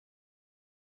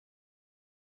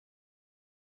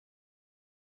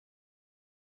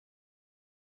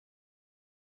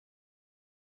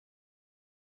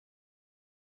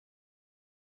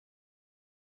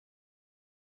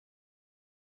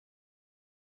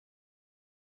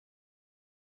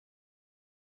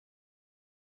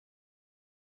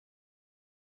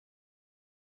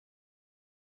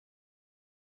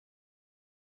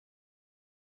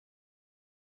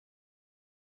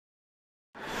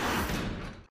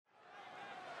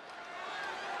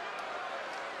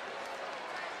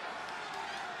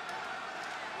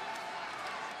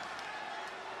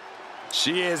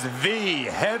She is the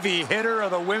heavy hitter of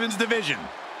the women's division.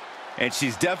 And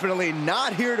she's definitely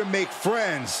not here to make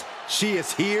friends. She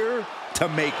is here to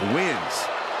make wins.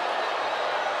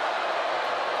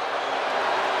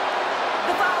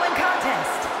 The following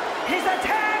contest is a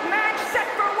tag match set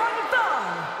for one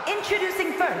fall.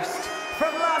 Introducing first,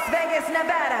 from Las Vegas,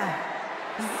 Nevada,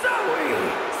 Zoey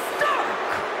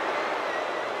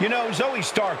Stark. You know, Zoey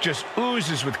Stark just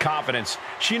oozes with confidence.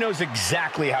 She knows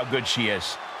exactly how good she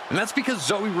is. And that's because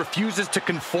Zoey refuses to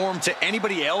conform to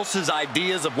anybody else's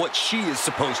ideas of what she is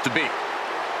supposed to be.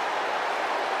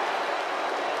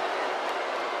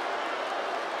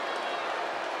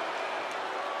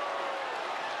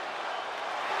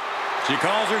 She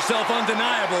calls herself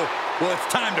undeniable. Well,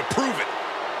 it's time to prove it.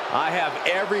 I have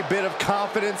every bit of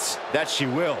confidence that she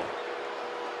will.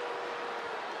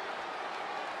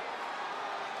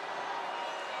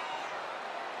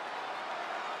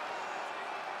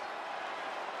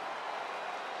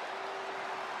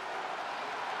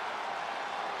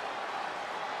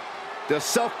 The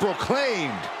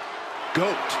self-proclaimed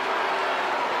GOAT.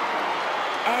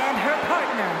 And her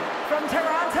partner, from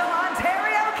Toronto,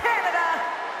 Ontario, Canada,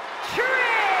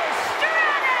 Trish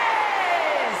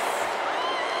Stratus.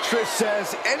 Trish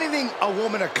says anything a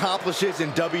woman accomplishes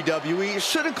in WWE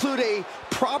should include a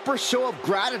proper show of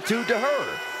gratitude to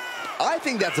her. I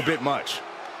think that's a bit much.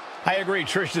 I agree.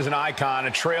 Trish is an icon,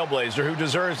 a trailblazer who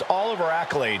deserves all of her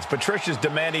accolades, but Trish is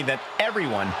demanding that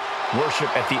everyone worship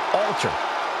at the altar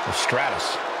of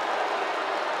Stratus.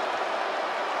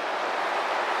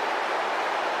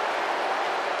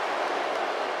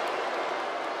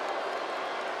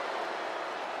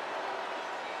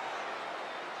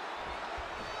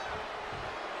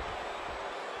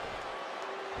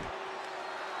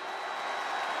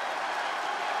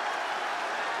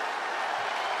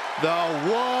 The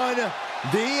one,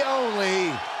 the only,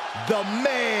 the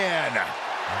man,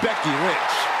 Becky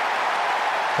Lynch.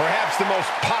 Perhaps the most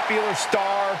popular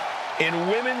star in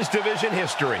women's division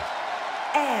history.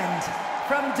 And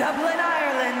from Dublin,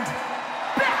 Ireland,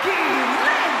 Becky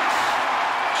Lynch.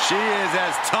 She is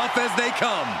as tough as they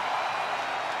come.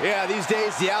 Yeah, these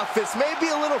days the outfits may be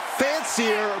a little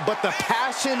fancier, but the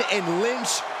passion in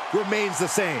Lynch remains the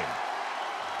same.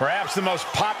 Perhaps the most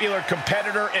popular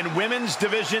competitor in women's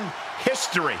division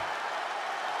history.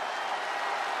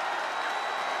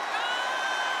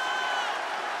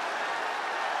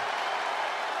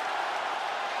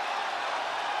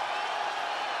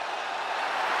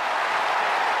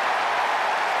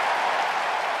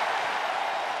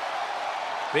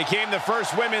 Became the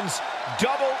first women's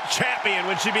double champion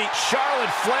when she beat Charlotte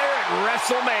Flair at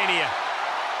WrestleMania.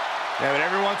 Yeah, but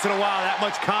every once in a while, that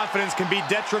much confidence can be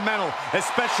detrimental,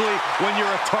 especially when you're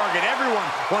a target. Everyone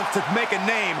wants to make a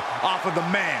name off of the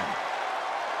man.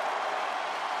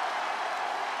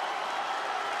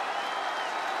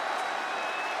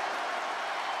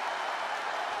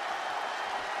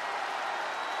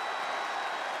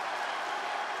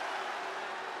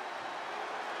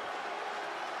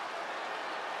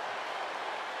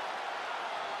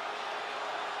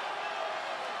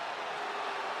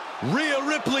 Rhea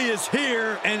Ripley is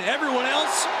here, and everyone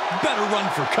else better run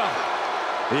for cover.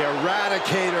 The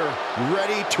Eradicator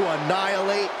ready to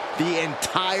annihilate the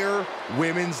entire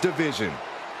women's division.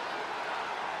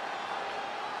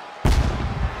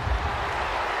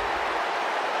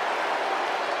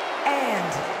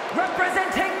 And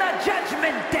representing the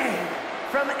Judgment Day,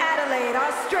 from Adelaide,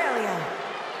 Australia,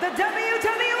 the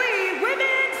WWE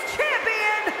Women's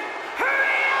Champion,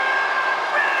 Rhea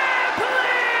Ripley!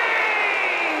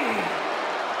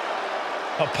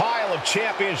 A pile of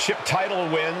championship title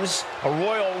wins, a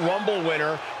Royal Rumble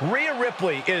winner, Rhea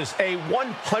Ripley is a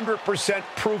 100%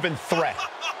 proven threat.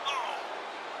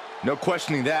 No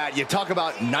questioning that. You talk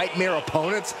about nightmare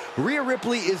opponents. Rhea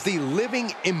Ripley is the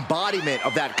living embodiment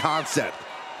of that concept.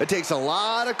 It takes a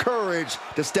lot of courage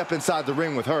to step inside the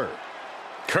ring with her.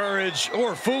 Courage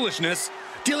or foolishness,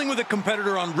 dealing with a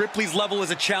competitor on Ripley's level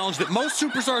is a challenge that most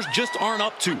superstars just aren't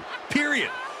up to, period.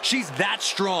 She's that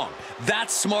strong, that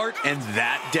smart, and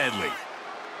that deadly.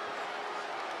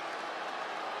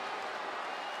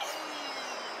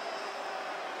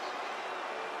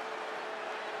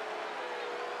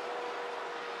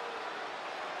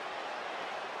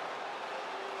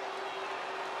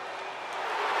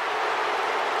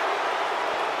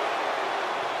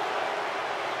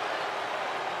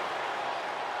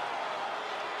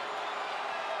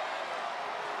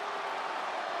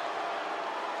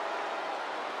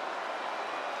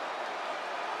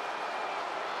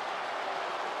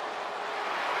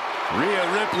 Rhea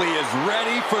Ripley is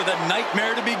ready for the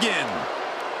nightmare to begin.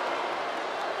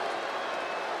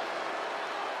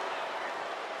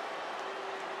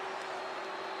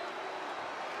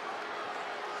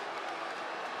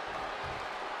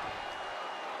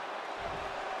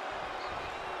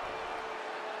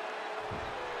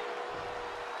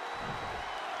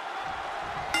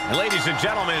 And ladies and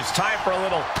gentlemen, it's time for a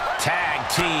little tag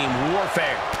team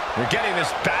warfare. We're getting this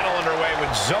battle underway with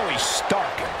Zoey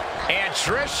Stark and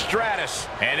Trish Stratus.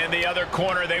 And in the other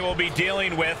corner, they will be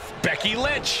dealing with Becky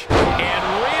Lynch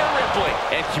and Rhea Ripley.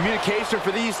 And communication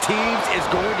for these teams is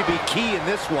going to be key in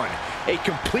this one. A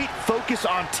complete focus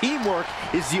on teamwork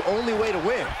is the only way to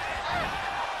win.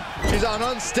 She's on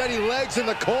unsteady legs in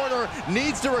the corner,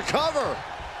 needs to recover.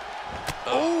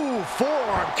 Ooh,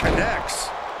 forearm connects.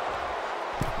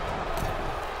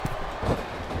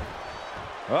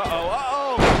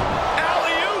 Uh-oh.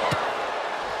 Alley-oop!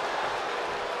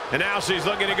 And now she's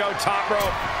looking to go top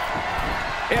rope.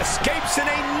 Escapes in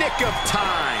a nick of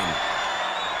time.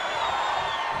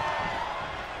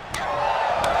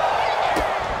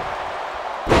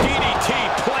 DDT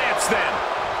plants them.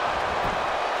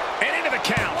 And into the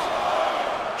count.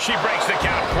 She breaks the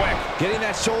count quick. Getting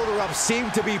that shoulder up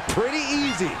seemed to be pretty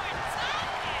easy.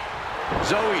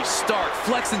 Zoey Stark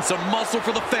flexing some muscle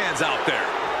for the fans out there.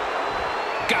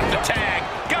 Got the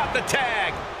tag. Got the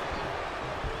tag.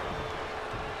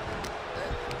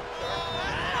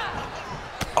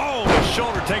 Oh, the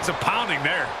shoulder takes a pounding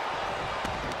there.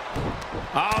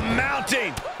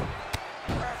 Mounting.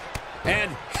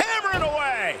 And hammering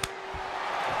away.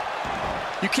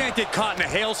 You can't get caught in a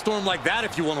hailstorm like that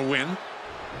if you want to win.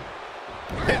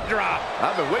 Hip drop.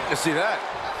 I've been waiting to see that.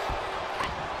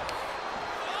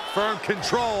 Firm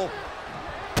control.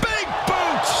 Big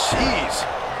boot. Jeez.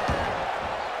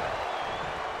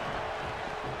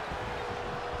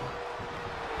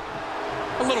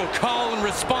 A little call and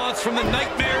response from the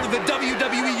nightmare to the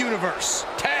WWE Universe.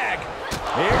 Tag.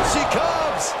 Here she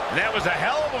comes. That was a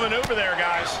hell of a maneuver there,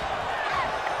 guys.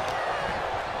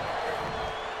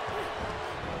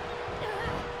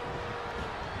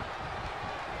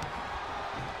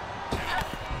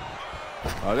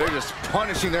 Oh, they're just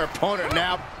punishing their opponent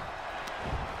now.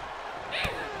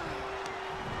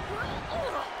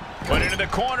 Put into the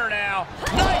corner now.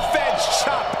 Knife edge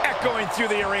chop echoing through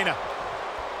the arena.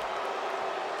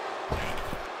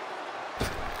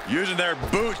 Using their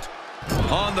boot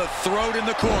on the throat in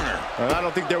the corner. I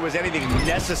don't think there was anything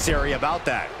necessary about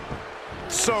that.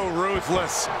 So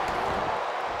ruthless.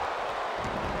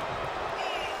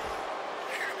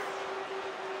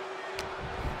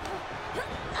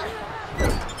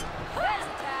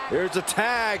 Here's a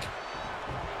tag.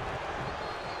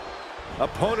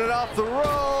 Opponent off the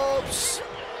ropes.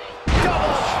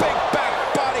 Double big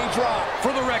back body drop.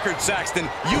 For the record, Saxton,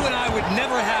 you and I would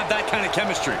never have that kind of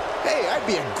chemistry. Hey, I'd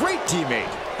be a great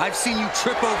teammate. I've seen you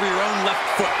trip over your own left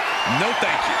foot. No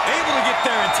thank you. Able to get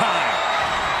there in time.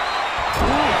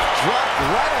 Ooh, dropped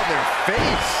right on their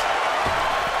face.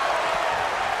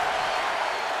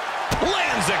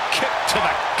 Lands a kick to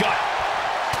the gut.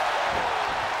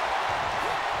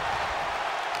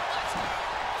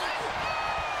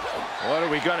 What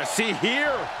are we gonna see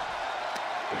here?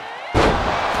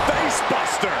 Face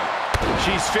buster.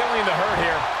 She's feeling the hurt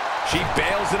here. She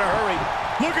bails in a hurry.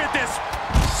 Look at this.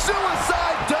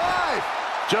 Suicide dive.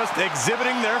 Just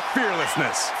exhibiting their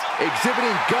fearlessness.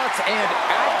 Exhibiting guts and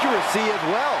accuracy as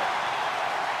well.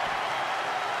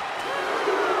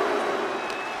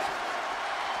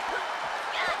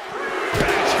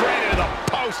 Straight into the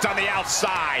post on the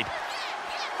outside.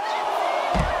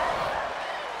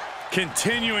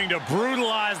 Continuing to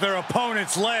brutalize their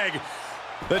opponent's leg.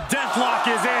 The deathlock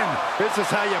is in. This is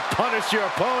how you punish your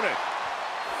opponent.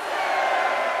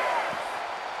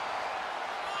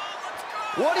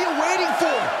 What are you waiting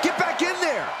for? Get back in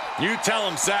there. You tell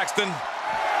him, Saxton.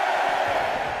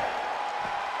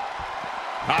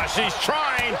 She's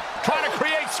trying to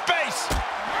create space.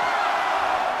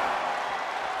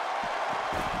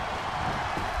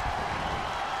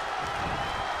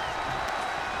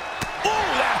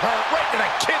 Right to the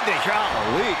kidney.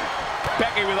 Golly.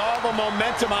 Becky with all the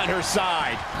momentum on her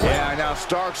side. Yeah, now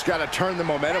Stark's got to turn the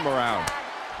momentum around.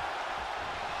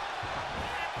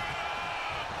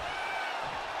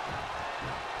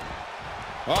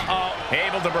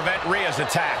 Able to prevent Rhea's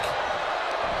attack.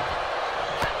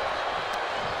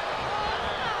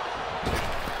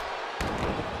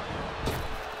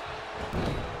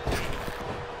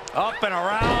 Up and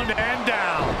around and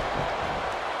down.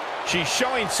 She's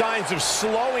showing signs of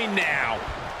slowing now.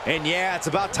 And yeah, it's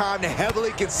about time to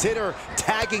heavily consider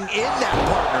tagging in that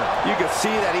partner. You can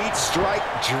see that each strike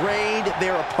drained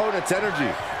their opponent's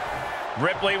energy.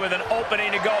 Ripley with an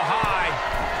opening to go high.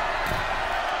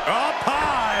 Up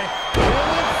high.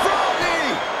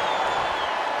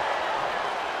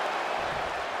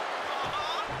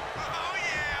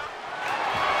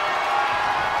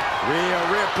 Rhea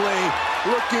Ripley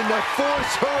looking to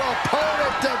force her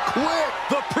opponent to quit.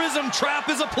 The Prism trap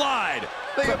is applied.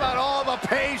 Think about all the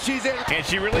pain she's in. And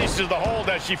she releases the hold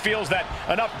as she feels that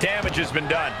enough damage has been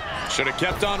done. Should have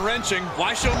kept on wrenching.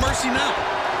 Why show mercy now?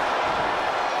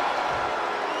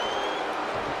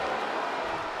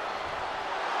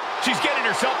 She's getting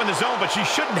herself in the zone, but she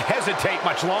shouldn't hesitate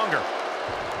much longer.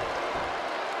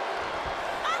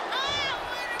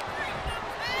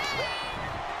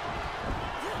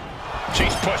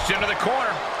 She's pushed into the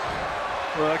corner.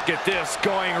 Look at this,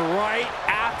 going right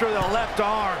after the left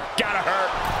arm. Gotta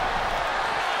hurt.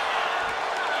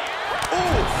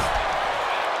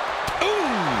 Ooh.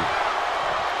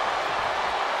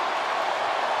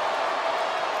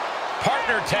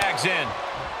 Partner tags in.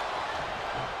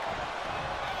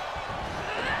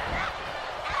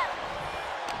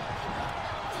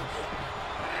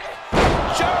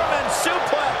 German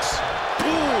suplex.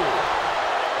 Ooh.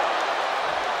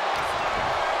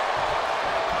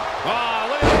 Oh,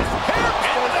 look at this.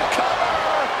 Into the cover.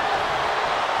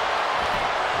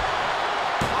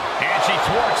 And she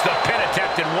thwarts the pin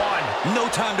attempt in one. No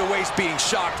time to waste being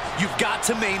shocked. You've got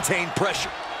to maintain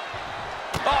pressure.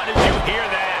 Oh, did you hear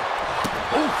that?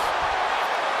 Oof.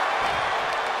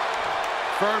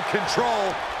 Firm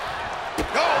control.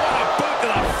 Oh, what a boot to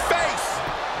the face.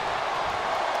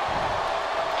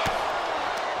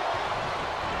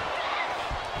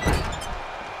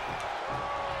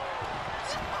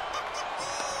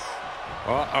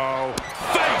 Uh-oh.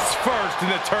 Face first in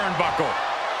the turnbuckle.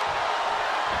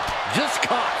 Just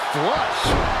caught flush.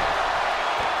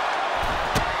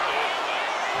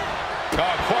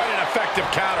 Oh, quite an effective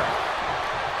counter.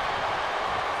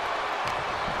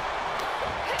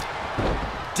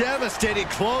 Devastating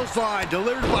clothesline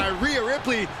delivered by Rhea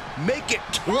Ripley. Make it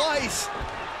twice.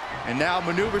 And now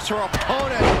maneuvers her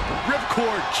opponent.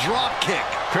 Ripcord drop kick.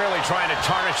 Clearly trying to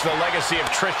tarnish the legacy of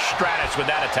Trish Stratus with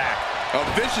that attack. A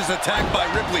vicious attack by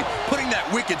Ripley, putting that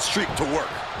wicked streak to work.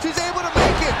 She's able to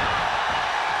make it.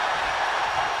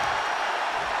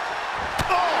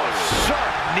 Oh,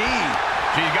 sharp knee.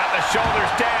 She's got the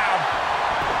shoulders down.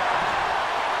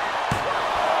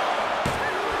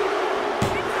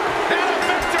 And a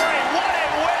victory. What a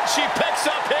win she picks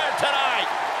up here tonight.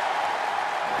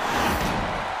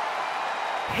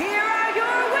 Here are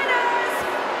your winners,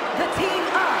 the team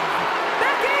of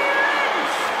Becky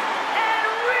Lynch and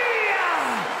Rhea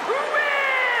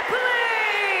Ripley.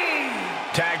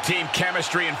 Tag team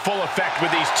chemistry in full effect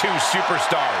with these two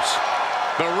superstars.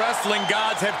 The wrestling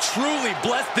gods have truly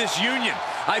blessed this union.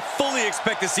 I fully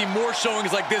expect to see more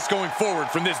showings like this going forward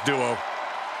from this duo.